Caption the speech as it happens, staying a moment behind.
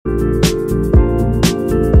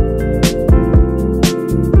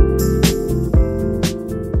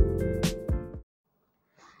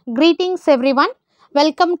Greetings everyone.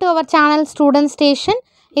 Welcome to our channel Student Station.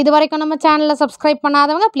 இதுவரைக்கும் நம்ம சேனலை சப்ஸ்கிரைப்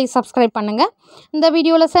பண்ணாதவங்க ப்ளீஸ் சப்ஸ்கிரைப் பண்ணுங்க. இந்த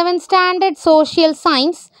வீடியோவில் 7th Standard Social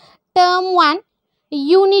Science Term 1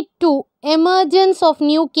 Unit 2 Emergence of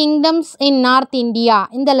New Kingdoms in North India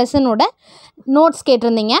இந்த லெசனோட நோட்ஸ்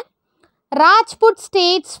கேட்டிருந்தீங்க. Rajput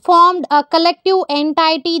states formed a collective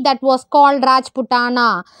entity that was called Rajputana.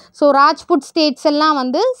 So Rajput states எல்லாம்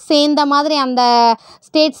வந்து சேர்ந்த மாதிரி அந்த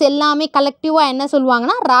ஸ்டேட்ஸ் எல்லாமே கலெக்டிவாக என்ன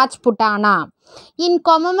சொல்லுவாங்கன்னா ராஜ்புட்டானா. In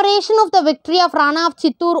commemoration of the victory of Rana of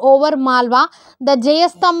Chittoor over Malwa, the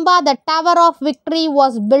Jayastamba, the Tower of Victory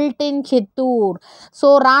was built in Chittoor. So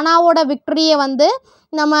ராணாவோட விக்டரியை வந்து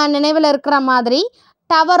நம்ம நினைவில் இருக்கிற மாதிரி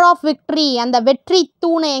டவர் ஆஃப் விக்டரி அந்த வெற்றி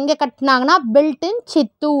தூணை எங்கே கட்டினாங்கன்னா built in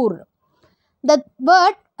Chittoor. The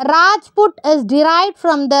word Rajput is derived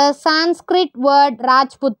from the Sanskrit word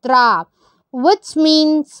Rajputra, which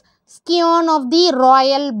means scion of the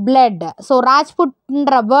royal blood. So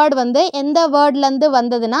Rajputன்ற word வந்து எந்த வேர்ட்லேருந்து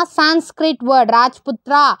வந்ததுன்னா சான்ஸ்கிரிட் வேர்ட்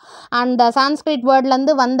ராஜ்புத்ரா அந்த சான்ஸ்கிரிட்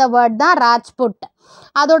வேர்ட்லேருந்து வந்த வேர்ட் தான் ராஜ்புட்.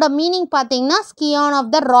 அதோட மீனிங் பார்த்தீங்கன்னா ஸ்கியான்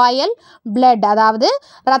ஆஃப் த ராயல் பிளட், அதாவது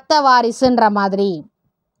இரத்த வாரிசுன்ற மாதிரி.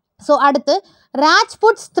 ஸோ அடுத்து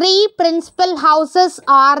Rajput's three principal houses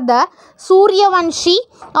are the Suryavanshi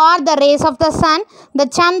or the rays of the sun, the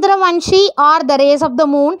Chandravanshi or the rays of the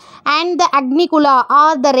moon, and the Agnikula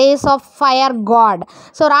or the rays of fire god.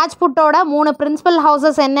 So ராஜ்புட்டோட மூணு principal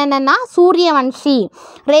houses என்னென்னா Suryavanshi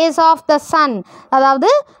rays of the sun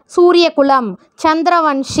அதாவது சூரியகுலம்,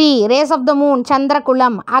 சந்திரவன்ஷி rays of the moon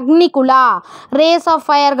சந்திரகுலம், அக்னிகுலா rays of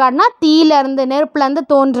fire godனா தீயிலிருந்து நெருப்புலேருந்து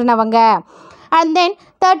தோன்றினவங்க. And then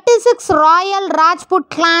 36 royal Rajput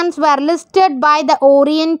clans were listed by the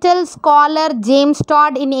Oriental scholar James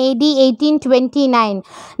Todd in AD 1829.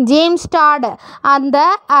 James Todd அந்த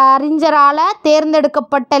அறிஞரால்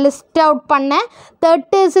தேர்ந்தெடுக்கப்பட்ட list out பண்ண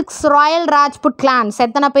 36 Royal Rajput glands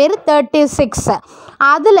எத்தனை பேர் 36.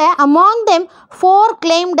 அதில் among them 4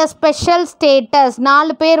 claimed a special status.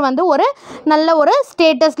 4 பேர் வந்து ஒரு நல்ல ஒரு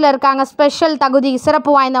ஸ்டேட்டஸில் இருக்காங்க, ஸ்பெஷல் தகுதி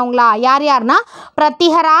சிறப்பு வாய்ந்தவங்களா. யார் யார்னா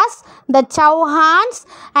பிரதிஹராஸ், the Chauhans,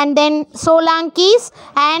 and then Solankis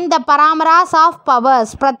and the Paramaras of powers.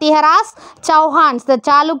 Pratiharas, Chauhans, the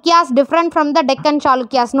Chalukyas different from the Deccan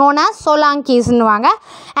Chalukyas known as Solankis னுவாங்க,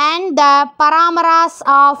 and the Paramaras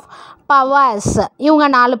of powers. இவங்க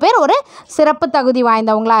 4 பேர் ஒரு சிறப்பு தகுதி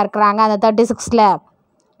வாய்ந்தவங்களா இருக்கிறாங்க அந்த 36ல.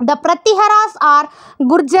 The Pratiharas are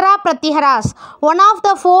Gurjara Pratiharas, one of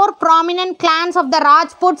the 4 prominent clans of the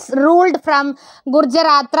Rajputs ruled from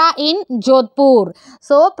Gurjaratra in Jodhpur.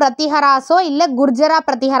 So Pratiharaso இல்லை குர்ஜரா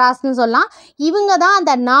பிரதிஹராஸ்னு சொல்லலாம். இவங்க தான்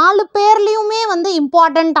அந்த 4 பேர்லேயுமே வந்து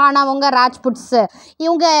இம்பார்ட்டண்ட் ஆனவங்க ராஜ்புட்ஸ்.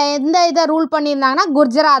 இவங்க எந்த இதை ரூல் பண்ணியிருந்தாங்கன்னா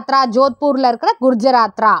குர்ஜராத்ரா, ஜோத்பூரில் இருக்கிற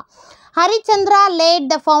குர்ஜராத்ரா. Harishchandra laid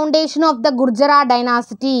the foundation of the Gurjara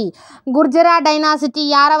dynasty. Gurjara dynasty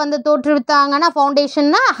யாரை வந்து தோற்றுவித்தாங்கன்னா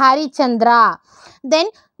ஃபவுண்டேஷன்னா Harishchandra. Then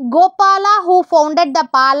Gopala, who founded the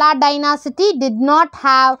Pala dynasty, did not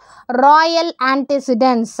have royal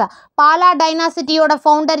antecedents. Bala டைனாசிட்டியோட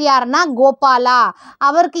founder யாருன்னா கோபாலா.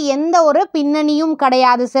 அவருக்கு எந்த ஒரு பின்னணியும்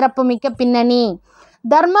கிடையாது, சிறப்புமிக்க பின்னணி.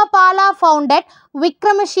 Dharmapala founded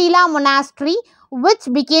Vikramashila monastery, which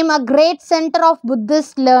became a great center of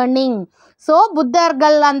Buddhist learning. So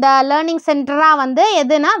புத்தர்கள் அந்த லேர்னிங் சென்டராக வந்து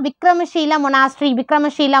எதுனா விக்ரமஷீல மொனாஸ்ட்ரி,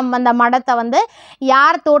 விக்ரமஷீலம் அந்த மடத்தை வந்து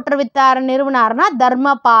யார் தோற்றுவித்தார் நிறுவனார்னா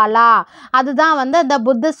தர்மபாலா. அதுதான் வந்து அந்த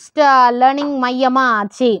புத்திஸ்ட் லேர்னிங் மையமாக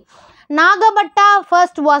ஆச்சு. Nagabhatta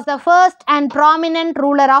first was the first and prominent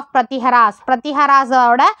ruler of Pratiharas.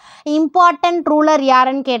 பிரதிஹராஸோட important ruler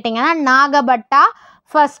யாருன்னு கேட்டிங்கன்னா நாகபட்டா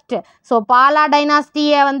ஃபர்ஸ்ட். ஸோ பாலா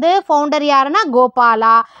டைனாஸ்டியை வந்து ஃபவுண்டர் யாருன்னா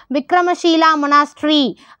கோபாலா. விக்ரமஷீலா மொனாஸ்ட்ரி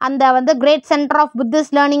அந்த வந்து கிரேட் சென்டர் ஆஃப்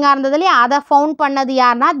புத்திஸ்ட் லேர்னிங்காக இருந்தது இல்லையா, அதை ஃபவுண்ட் பண்ணது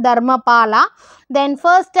யாருன்னா தர்மபாலா. தென்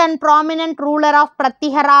first and prominent ruler of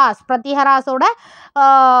பிரதிஹராஸ், பிரதிஹராஸோட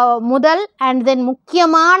முதல் அண்ட் தென்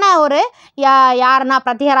முக்கியமான ஒரு யாருன்னா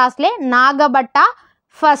பிரதிஹராஸ்லே நாகபட்டா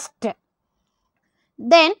first.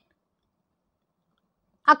 Then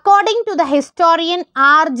according to the historian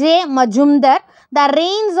R.J. Majumdar, the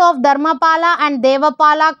reigns of Dharmapala and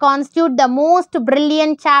Devapala constitute the most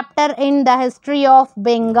brilliant chapter in the history of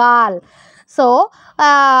Bengal. So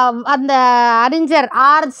அந்த அறிஞர்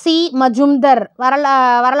RC Majumdar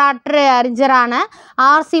வரலாற்று அறிஞரான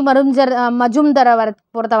RC மஜும்தரை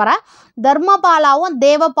பொறுத்தவரை தர்மபாலாவும்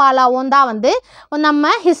தேவபாலாவும் தான் வந்து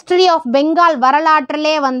நம்ம ஹிஸ்ட்ரி ஆஃப் பெங்கால்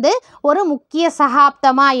வரலாற்றிலே வந்து ஒரு முக்கிய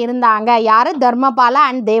சகாப்தமாக இருந்தாங்க. யார்? Dharmapala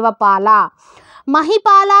and Devapala.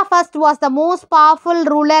 Mahipala first was the most powerful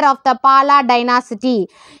ruler of the Pala dynasty.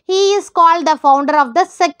 He is called the founder of the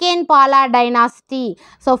second Pala dynasty.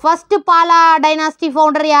 So first Pala dynasty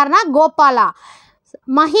founder yarna Gopala.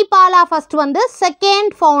 Mahipala first வந்து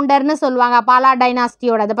second ஃபவுண்டர்னு சொல்லுவாங்க பாலா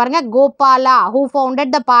டைனாஸ்டியோட. அது பாருங்கள், Gopala who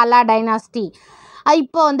founded the Bala dynasty.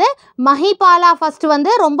 இப்போ வந்து Mahipala first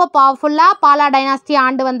வந்து ரொம்ப பவர்ஃபுல்லாக Bala dynasty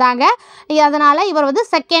ஆண்டு வந்தாங்க. அதனால் இவர் வந்து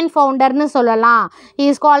செகண்ட் ஃபவுண்டர்னு சொல்லலாம்.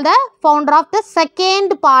 Is called the founder of the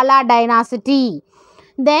second Bala dynasty.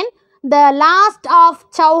 Then the last of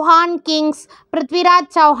Chauhan kings, Prithviraj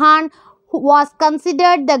Chauhan, who was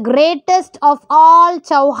considered the greatest of all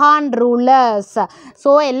Chauhan rulers. So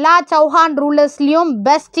எல்லா Chauhan rulersலையும்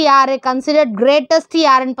பெஸ்ட் யார், கன்சிடர்ட் கிரேட்டஸ்ட்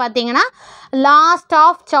யாருன்னு பார்த்தீங்கன்னா last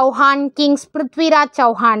of Chauhan Kings Prithviraj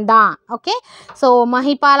Chauhan தான். Okay, so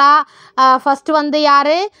Mahipala first வந்து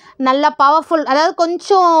யார், நல்ல powerful, அதாவது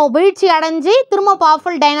கொஞ்சம் வீழ்ச்சி அடைஞ்சு திரும்ப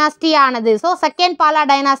பவர்ஃபுல் டைனாஸ்டி ஆனது. ஸோ செகண்ட் பாலா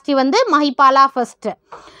டைனாஸ்டி வந்து Mahipala first.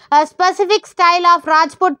 A specific style of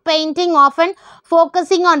Rajput painting, often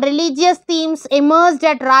focusing on religious themes, emerged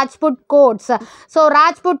at Rajput courts. So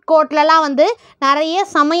Rajput courtலலாம் வந்து நிறைய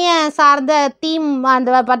சமய சார்ந்த தீம்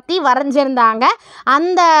அந்த பற்றி வரைஞ்சிருந்தாங்க.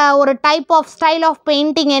 அந்த ஒரு type of style of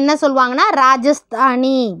painting என்ன சொல்லுவாங்கன்னா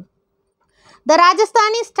Rajasthani. The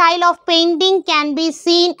Rajasthani style of painting can be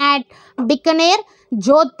seen at Bikaner,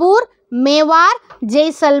 Jodhpur, Mewar,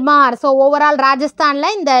 Jaisalmer. So overall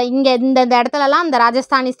ராஜஸ்தானில் இந்த இடத்துலலாம் இந்த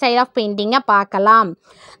ராஜஸ்தானி ஸ்டைல் ஆஃப் பெயிண்டிங்கை பார்க்கலாம்.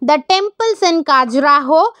 த temples in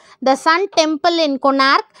காஜுராஹோ, the Sun temple in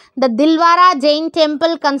Konark, the Dilwara Jain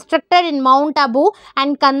temple constructed in mount Abu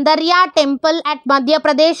and கந்தர்யா temple at மத்திய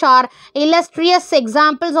Pradesh R illustrious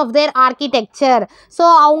examples of their architecture. So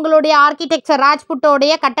அவங்களுடைய architecture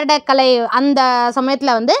ராஜ்புட்டோடைய கட்டடக்கலை அந்த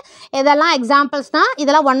சமயத்தில் வந்து இதெல்லாம் எக்ஸாம்பிள்ஸ்னால்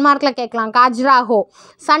இதெல்லாம் 1 மார்க்கில் கேட்கலாம். காஜுராஹோ,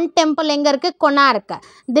 சன் டெம்பிள் எங்கே இருக்குது, கொனார்க்,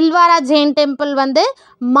 தில்வாரா ஜெயின் டெம்பிள் வந்து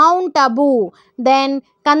mount Abu, then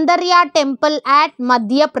கந்தர்யா temple at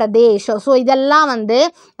மத்திய பிரதேஷ். ஸோ இதெல்லாம் வந்து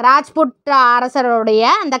ராஜ்புட் அரசருடைய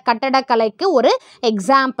அந்த கட்டடக்கலைக்கு ஒரு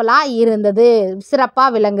எக்ஸாம்பிளாக இருந்தது,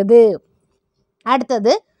 சிறப்பாக விளங்குது.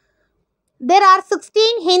 அடுத்தது, there are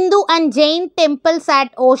 16 Hindu and Jain temples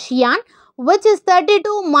at Ocean, which is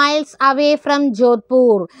 32 miles away from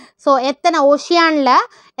Jodhpur. So எத்தனை ஓஷியானில்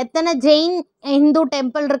எத்தனை ஜெயின் ஹிந்து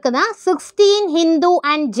டெம்பிள் இருக்குதுன்னா 16 Hindu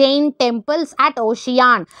and Jain temples at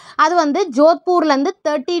ஓஷியான். அது வந்து ஜோத்பூர்லேருந்து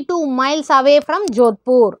 32 miles away from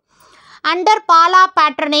Jodhpur. Under Pala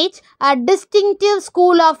patronage, a distinctive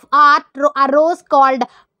school of art arose called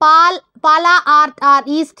Bala art R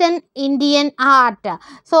eastern Indian art.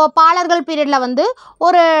 So பாலர்கள் பீரியடில் வந்து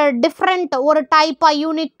ஒரு different ஒரு டைப்பாக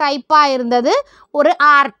யூனிக் டைப்பாக இருந்தது ஒரு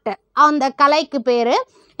ஆர்ட். அந்த கலைக்கு பேர்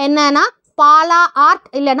என்னன்னா பாலா ஆர்ட்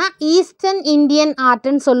இல்லைனா ஈஸ்டர்ன் இண்டியன்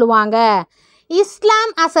ஆர்ட்னு சொல்லுவாங்க. Islam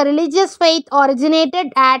as a religious faith originated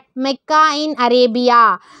at Mecca in Arabia.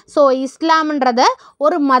 So இஸ்லாம்ன்றது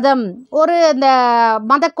ஒரு மதம், ஒரு இந்த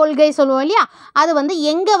மத கொள்கை சொல்லுவோம் இல்லையா, அது வந்து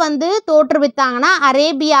எங்கே வந்து தோற்றுவித்தாங்கன்னா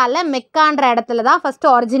அரேபியாவில் மெக்கான்ற இடத்துல தான் ஃபஸ்ட்டு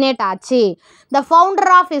ஒரிஜினேட் ஆச்சு. த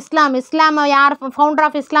ஃபவுண்டர் ஆஃப் இஸ்லாம், யார் ஃபவுண்டர்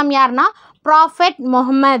ஆஃப் இஸ்லாம் யாருன்னா ப்ராஃபெட்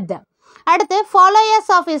முஹம்மது. அடுத்து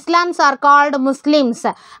followers of இஸ்லாம்ஸ் are called Muslims.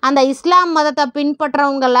 அந்த இஸ்லாம் மதத்தை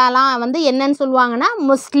பின்பற்றவங்களெல்லாம் வந்து என்னன்னு சொல்லுவாங்கன்னா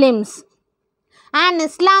Muslims. An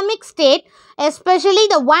Islamic state, especially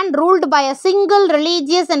the one ruled by a single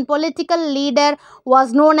religious and political leader, was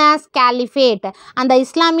known as caliphate. அந்த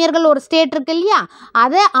இஸ்லாமியர்கள் ஒரு ஸ்டேட் இருக்கு இல்லையா,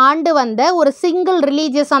 அதை ஆண்டு வந்த ஒரு சிங்கிள்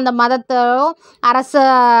ரிலீஜியஸ் அந்த மதத்தோ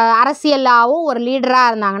அரசியலாவோ ஒரு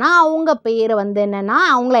லீடராக இருந்தாங்கன்னா அவங்க பேர் வந்து என்னென்னா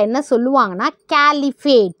அவங்கள என்ன சொல்லுவாங்கன்னா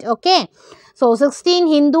caliphate. Okay, so 16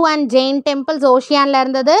 Hindu and Jain temples ஓஷியானில்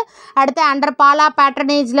இருந்தது. அடுத்து அண்டர் பாலா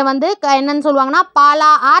பேட்ரனேஜில் வந்து என்னன்னு சொல்லுவாங்கன்னா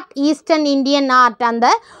Bala art, eastern Indian art அந்த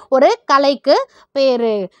ஒரு கலைக்கு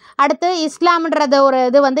பேர். அடுத்து இஸ்லாம்ன்றது ஒரு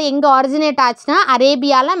இது வந்து எங்கே ஒரிஜினேட் ஆச்சுன்னா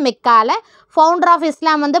அரேபியாவில் மெக்காவில். ஃபவுண்டர் ஆஃப்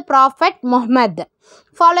இஸ்லாம் வந்து prophet Muhammad.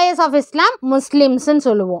 Followers of Islam முஸ்லிம்ஸ்ன்னு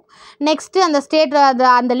சொல்லுவோம். நெக்ஸ்ட்டு அந்த ஸ்டேட்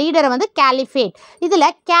அந்த லீடரை வந்து கேலிஃபேட். இதில்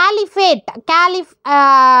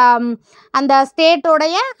அந்த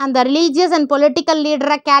ஸ்டேட்டோடைய அந்த ரிலீஜியஸ் அண்ட் பொலிட்டிக்கல்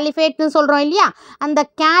லீடரை கேலிஃபேட்னு சொல்கிறோம் இல்லையா, அந்த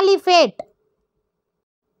caliphate.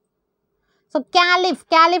 So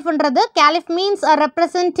கேலிஃப் means a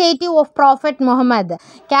representative of prophet Mohammed.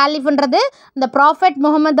 கேலிஃப்ன்றது இந்த ப்ராஃபெட்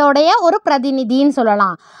முகமதோடைய ஒரு பிரதிநிதின்னு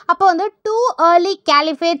சொல்லலாம். அப்போ வந்து 2 early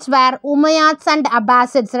caliphate வேர் உமையாத்ஸ் அண்ட்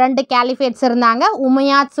அபாசிட்ஸ். 2 கேலிஃபேட்ஸ் இருந்தாங்க,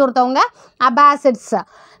 உமையாத்ஸ் ஒருத்தவங்க, அபாசிட்ஸ்.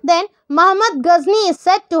 தென் Muhammad Ghazni is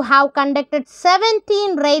said to have conducted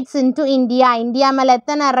 17 raids into India. India மேல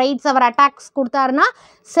எத்தனை raids அவர் attacks கொடுத்தாருன்னா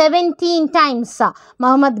 17 times.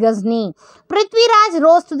 Muhammad Ghazni. Prithviraj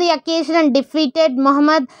rose to the occasion and defeated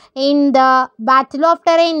Muhammad in the Battle of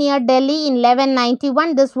Tarain near Delhi in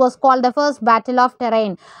 1191. This was called the first Battle of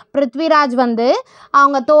Tarain. Prithviraj வந்து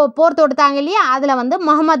அவங்க போர் தொடுத்தாங்க இல்லையா, அதில் வந்து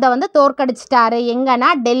முகமதை வந்து தோற்கடிச்சிட்டாரு.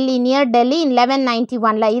 எங்கன்னா டெல்லி, நியர் டெல்லி in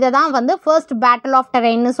 1191. இதை தான் வந்து ஃபர்ஸ்ட் பேட்டில் ஆஃப்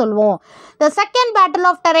டெரெயின்னு சொல்லுவோம். The second battle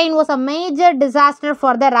of Tarain was a major disaster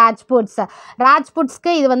for the Rajputs.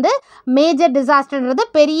 ராஜ்புட்ஸ்க்கு இது வந்து மேஜர் டிசாஸ்டர்ன்றது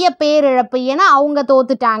பெரிய பேரிழப்பு, ஏன்னா அவங்க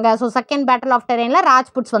தோத்துட்டாங்க. So second battle of டெரெயினில்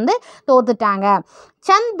Rajputs வந்து தோத்துட்டாங்க.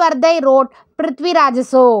 Chand பர்தை road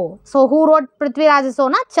பிருத்விராஜசோ. So who wrote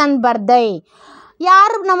பிருத்விராஜசோனா Chand பர்தை.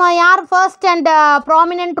 யார் first and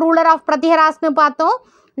prominent ruler of பிரதிஹராஸ்னு பார்த்தோம்.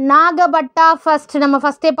 நாகபட்டா ஃபர்ஸ்ட், நம்ம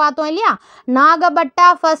ஃபஸ்ட்டே பார்த்தோம் இல்லையா. நாகபட்டா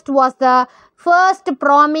first was the first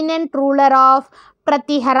prominent ruler of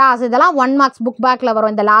பிரதிஹராஸ். இதெல்லாம் 1 மார்க்ஸ் புக் பேக்கில்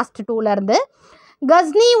வரும் இந்த லாஸ்ட் டூலேருந்து.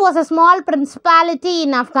 Ghazni was a small principality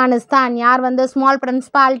in Afghanistan. யார் வந்து small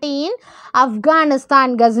principality in Afghanistan?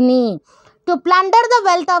 Ghazni. To plunder the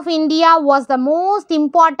wealth of India was the most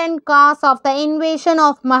important cause of the invasion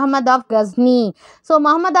of Muhammad of Ghazni. So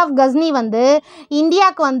Mohammed of Ghazni வந்து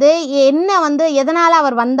இந்தியாவுக்கு வந்து எதனால்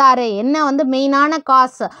அவர் வந்தார், என்ன வந்து மெயினான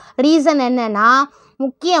காஸ், ரீசன் என்னென்னா,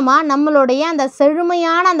 முக்கியமாக நம்மளுடைய அந்த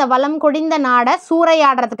செழுமையான அந்த வளம் கொடிந்த நாடை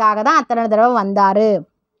சூறையாடுறதுக்காக தான் அத்தனை தடவை வந்தார்.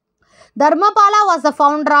 Dharmapala was the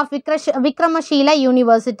founder of Vikramashila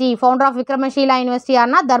University. Founder of Vikramashila University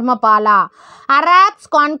யார்னா Dharmapala. Arabs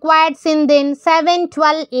conquered Sindh in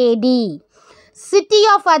 712 AD. City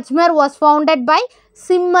of Ajmer was founded by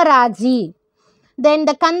Simharaji. Then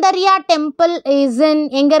the Kandariya temple is in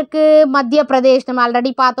எங்கே இருக்குது? மத்திய பிரதேஷ். நம்ம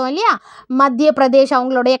ஆல்ரெடி பார்த்தோம் இல்லையா, மத்திய பிரதேஷ்.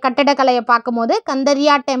 அவங்களுடைய கட்டடக்கலையை பார்க்கும்போது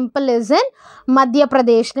கந்தரியா டெம்பிள் இஸ் இன் மத்திய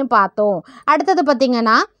பிரதேஷ்னு பார்த்தோம். அடுத்தது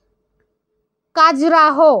பார்த்திங்கன்னா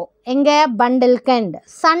காஜுராஹோ எங்கே? Bundelkhand.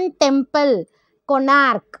 Sun temple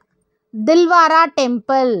Konark. Dilwara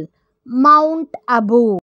temple mount Abu.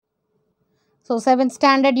 So 7th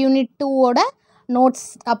standard unit 2ஓட notes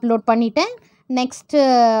upload பண்ணிட்டேன். நெக்ஸ்ட்டு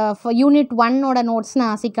யூனிட் 1ஓட நோட்ஸ்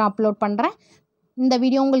நான் சீக்கிரம் அப்லோட் பண்ணுறேன். இந்த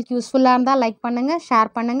வீடியோ உங்களுக்கு யூஸ்ஃபுல்லாக இருந்தால் லைக் பண்ணுங்கள்,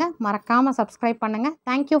 ஷேர் பண்ணுங்கள், மறக்காமல் சப்ஸ்கிரைப் பண்ணுங்கள்.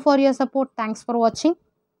 Thank you for your support. Thanks for வாட்சிங்.